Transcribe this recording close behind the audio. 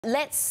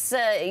Let's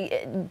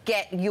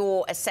get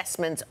your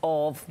assessment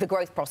of the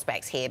growth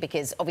prospects here,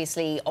 because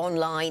obviously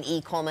online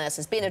e-commerce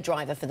has been a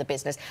driver for the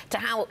business.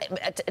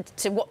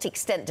 To what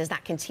extent does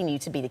that continue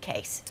to be the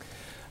case?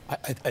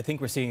 I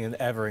think we're seeing an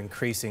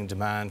ever-increasing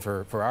demand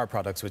for our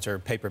products, which are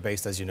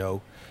paper-based, as you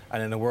know.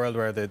 And in a world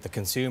where the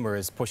consumer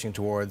is pushing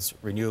towards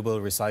renewable,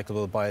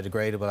 recyclable,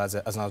 biodegradable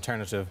as an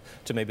alternative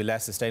to maybe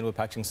less sustainable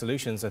packaging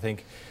solutions, I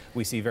think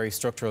we see very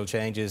structural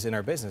changes in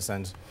our business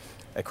and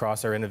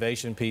across our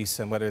innovation piece,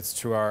 and whether it's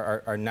through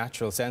our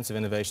natural sense of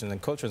innovation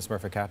and culture in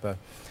Smurfit Kappa,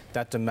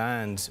 that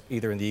demand,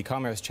 either in the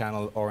e-commerce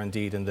channel or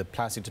indeed in the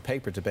plastic to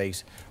paper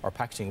debate or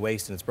packaging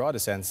waste in its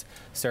broadest sense,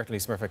 certainly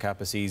Smurfit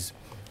Kappa sees,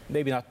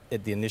 maybe not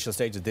at the initial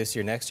stage of this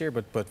year, next year,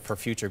 but for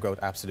future growth,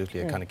 absolutely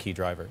a kind of key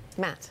driver.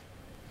 Matt.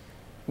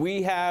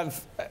 We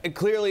have,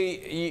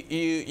 clearly,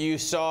 you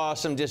saw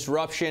some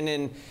disruption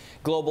in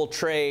global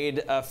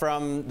trade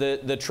from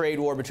the trade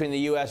war between the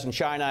U.S. and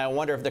China. I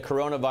wonder if the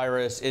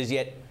coronavirus is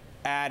yet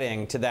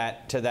adding to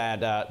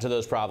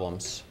those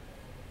problems.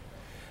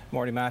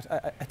 Morning, Matt.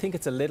 I think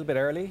it's a little bit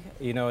early.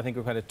 You know, I think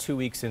we're kind of 2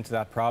 weeks into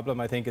that problem.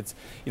 I think it's,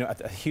 you know,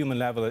 at a human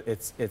level,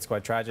 it's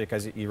quite tragic,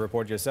 as you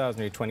reported yourselves,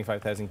 nearly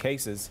 25,000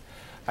 cases.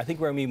 I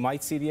think where we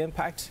might see the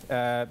impact,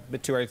 a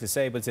bit too early to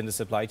say, but it's in the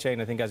supply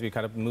chain. I think as we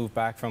kind of move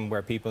back from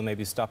where people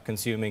maybe stop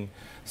consuming,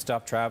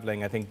 stop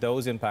traveling, I think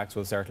those impacts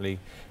will certainly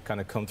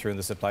kind of come through in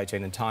the supply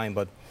chain in time.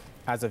 But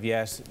as of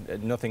yet,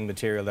 nothing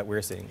material that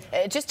we're seeing.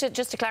 Just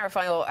to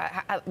clarify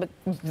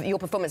your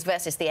performance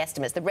versus the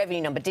estimates, the revenue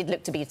number did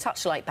look to be a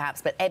touch light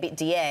perhaps, but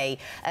EBITDA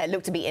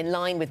looked to be in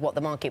line with what the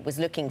market was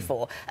looking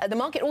for. The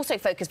market also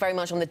focused very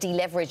much on the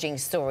deleveraging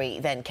story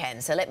then,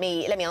 Ken. So let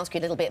me ask you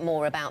a little bit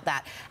more about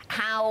that.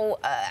 How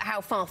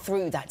far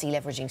through that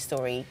deleveraging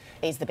story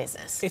is the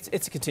business?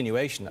 It's a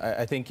continuation.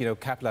 I think, you know,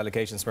 capital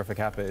allocation, Smurfit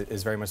Kappa,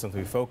 is very much something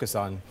we focus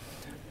on.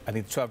 I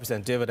think the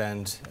 12%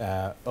 dividend,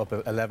 up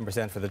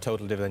 11% for the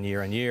total dividend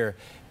year on year,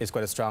 is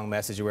quite a strong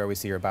message of where we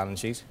see our balance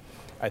sheet.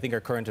 I think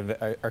our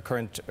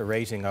current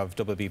rating of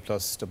BB+,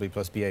 BB+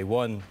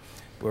 Ba1,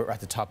 we're at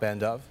the top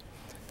end of.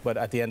 But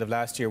at the end of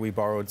last year, we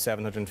borrowed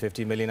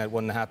 750 million at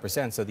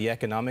 1.5%. So the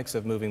economics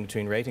of moving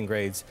between rating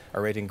grades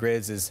or rating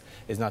grids is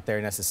not there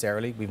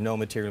necessarily. We've no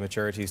material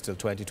maturities till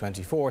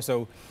 2024.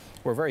 So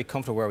we're very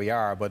comfortable where we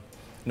are. But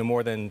no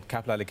more than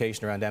capital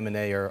allocation around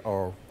M&A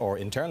or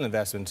internal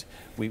investment,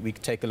 we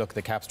take a look at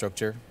the cap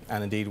structure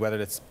and indeed whether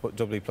it's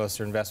BB+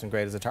 or investment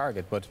grade as a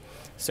target. But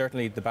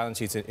certainly the balance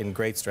sheet's in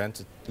great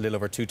strength, a little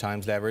over 2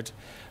 times levered,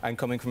 and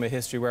coming from a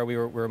history where we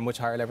were much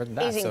higher levered than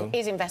that.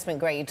 Is investment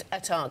grade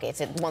a target,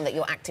 one that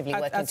you're actively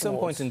working towards? At some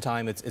point in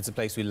time, it's a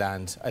place we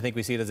land. I think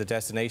we see it as a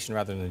destination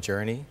rather than a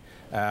journey.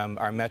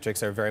 Our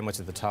metrics are very much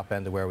at the top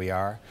end of where we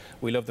are.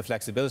 We love the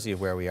flexibility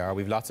of where we are.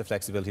 We've lots of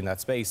flexibility in that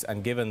space,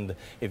 and given,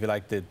 if you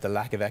like, the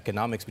lack of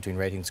economics between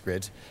ratings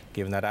grid,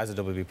 given that as a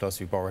BB+,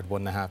 we borrowed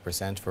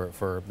 1.5%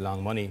 for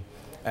long money.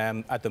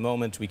 At the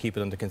moment, we keep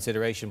it under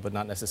consideration, but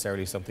not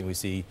necessarily something we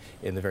see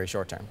in the very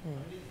short term.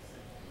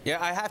 Yeah,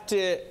 I have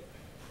to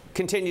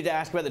continue to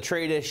ask about the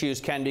trade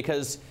issues, Ken,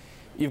 because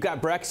you've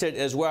got Brexit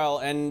as well,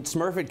 and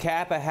Smurfit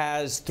Kappa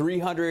has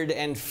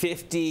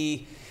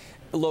 350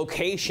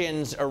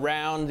 locations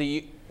around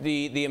the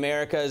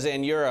Americas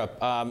and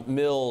Europe,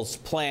 mills,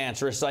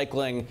 plants,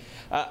 recycling.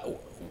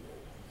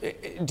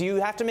 Do you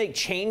have to make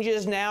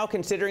changes now,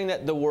 considering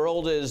that the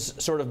world is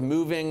sort of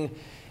moving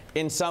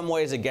in some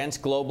ways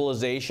against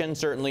globalization,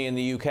 certainly in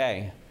the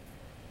UK?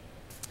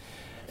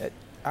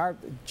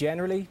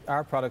 Generally,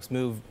 our products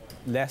move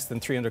less than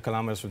 300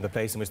 kilometres from the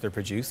place in which they're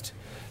produced.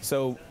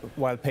 So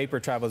while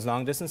paper travels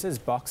long distances,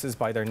 boxes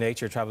by their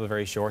nature travel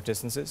very short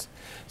distances.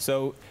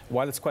 So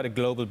while it's quite a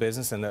global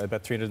business and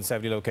about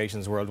 370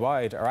 locations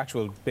worldwide, our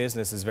actual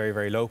business is very,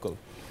 very local.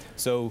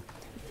 So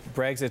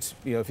Brexit,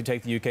 you know, if you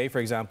take the UK, for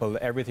example,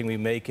 everything we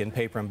make in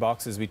paper and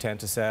boxes we tend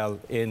to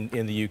sell in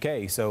the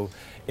UK. So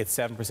it's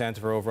 7%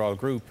 of our overall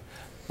group.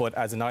 But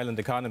as an island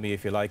economy,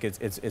 if you like,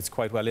 it's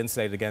quite well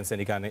insulated against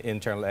any kind of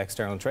internal,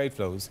 external trade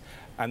flows.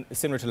 And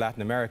similar to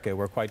Latin America,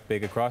 we're quite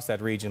big across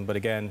that region. But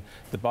again,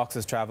 the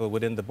boxes travel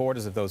within the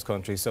borders of those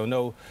countries. So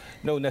no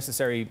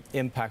necessary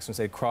impacts from,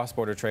 say,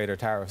 cross-border trade or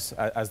tariffs.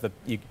 As the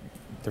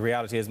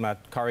reality is,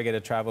 Matt,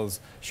 corrugated travels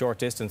short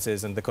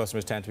distances and the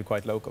customers tend to be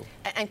quite local.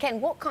 And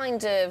Ken, what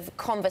kind of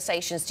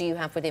conversations do you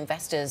have with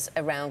investors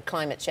around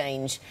climate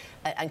change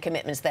and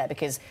commitments there?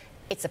 Because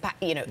it's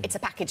a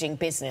packaging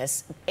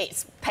business.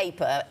 It's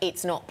paper.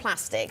 It's not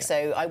plastic.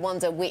 So I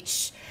wonder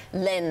which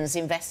lens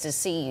investors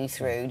see you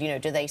through. You know,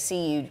 do they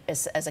see you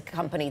as a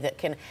company that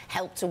can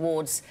help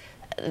towards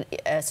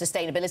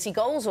sustainability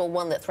goals, or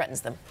one that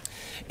threatens them?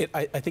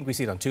 I think we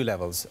see it on 2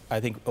 levels. I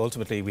think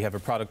ultimately we have a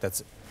product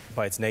that's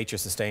by its nature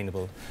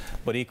sustainable,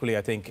 but equally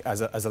I think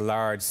as a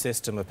large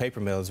system of paper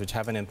mills which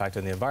have an impact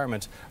on the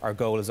environment, our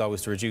goal is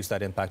always to reduce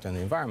that impact on the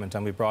environment,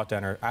 and we brought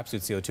down our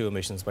absolute CO2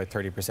 emissions by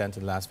 30%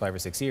 in the last 5 or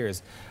 6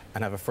 years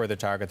and have a further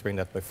target to bring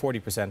that by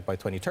 40% by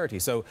 2030.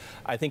 So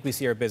I think we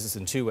see our business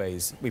in 2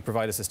 ways. We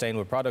provide a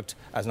sustainable product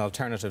as an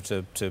alternative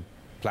to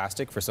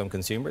plastic for some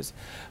consumers.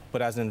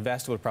 But as an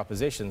investable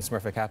proposition,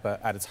 Smurfit Kappa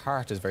at its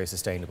heart is very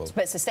sustainable.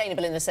 But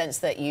sustainable in the sense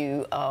that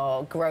you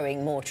are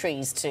growing more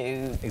trees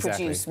to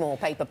produce more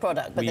paper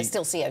product, but there's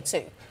still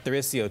CO2. There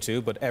is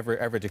CO2, but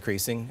ever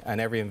decreasing, and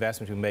every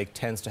investment we make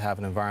tends to have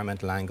an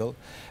environmental angle.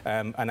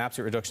 An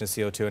absolute reduction of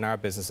CO2 in our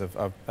business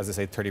of, as I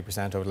say,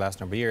 30% over the last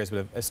number of years,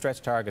 with a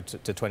stretch target to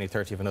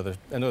 2030 of another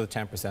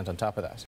 10% on top of that.